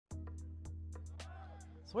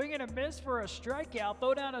Swing and a miss for a strikeout.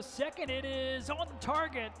 Throw down a second. It is on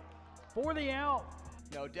target for the out.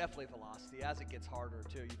 No, definitely velocity. As it gets harder,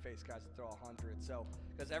 too, you face guys that throw 100. So,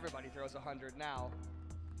 because everybody throws 100 now.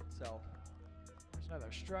 So, there's another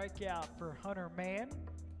strikeout for Hunter Mann.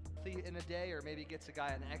 In a day, or maybe gets a guy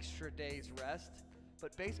an extra day's rest.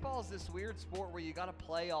 But baseball is this weird sport where you got to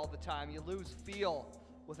play all the time. You lose feel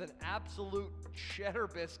with an absolute cheddar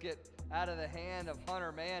biscuit out of the hand of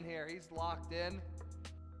Hunter Mann here. He's locked in.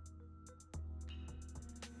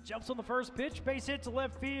 Jumps on the first pitch, base hit to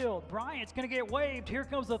left field. Bryant's going to get waved. Here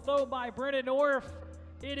comes the throw by Brennan Orff.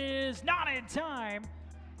 It is not in time.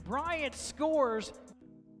 Bryant scores.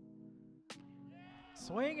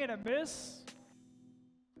 Swing and a miss.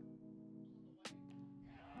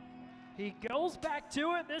 He goes back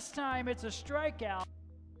to it. This time it's a strikeout.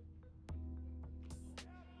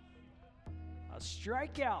 A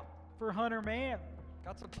strikeout for Hunter Mann.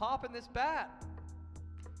 Got some pop in this bat.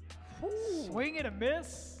 Ooh. Swing and a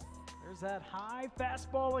miss. There's that high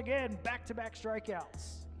fastball again. Back-to-back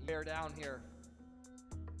strikeouts. Bear down here.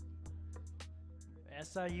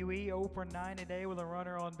 SIUE 0 for 9 today with a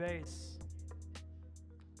runner on base.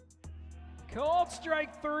 Called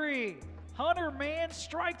strike 3. Hunter Mann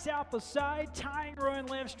strikes out the side. Tying run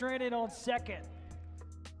left stranded on second.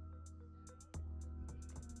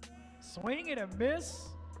 Swing and a miss.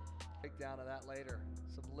 Breakdown of that later.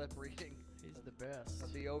 Some lip reading. He's the best.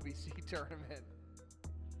 Of the OVC tournament.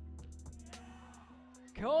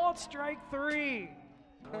 Called strike 3.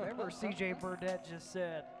 Whatever CJ Burdett just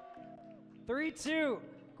said. 3-2.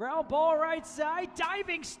 Ground ball right side.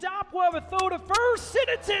 Diving stop. We'll have a throw to first. And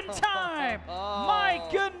it's in time. Oh. My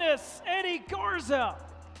goodness. Eddie Garza.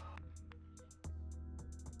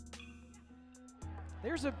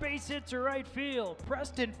 There's a base hit to right field.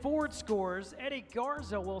 Preston Ford scores. Eddie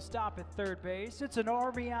Garza will stop at third base. It's an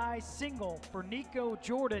RBI single for Nico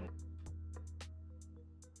Jordan.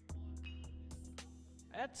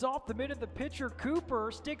 That's off the mid of the pitcher.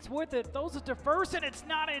 Cooper sticks with it, throws it to first, and it's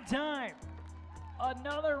not in time.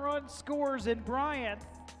 Another run scores in Bryant.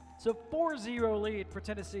 It's a 4-0 lead for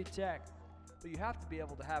Tennessee Tech. But you have to be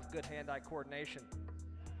able to have good hand-eye coordination.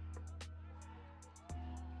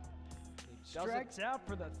 Strikes out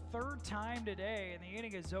for the third time today, and the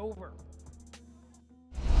inning is over.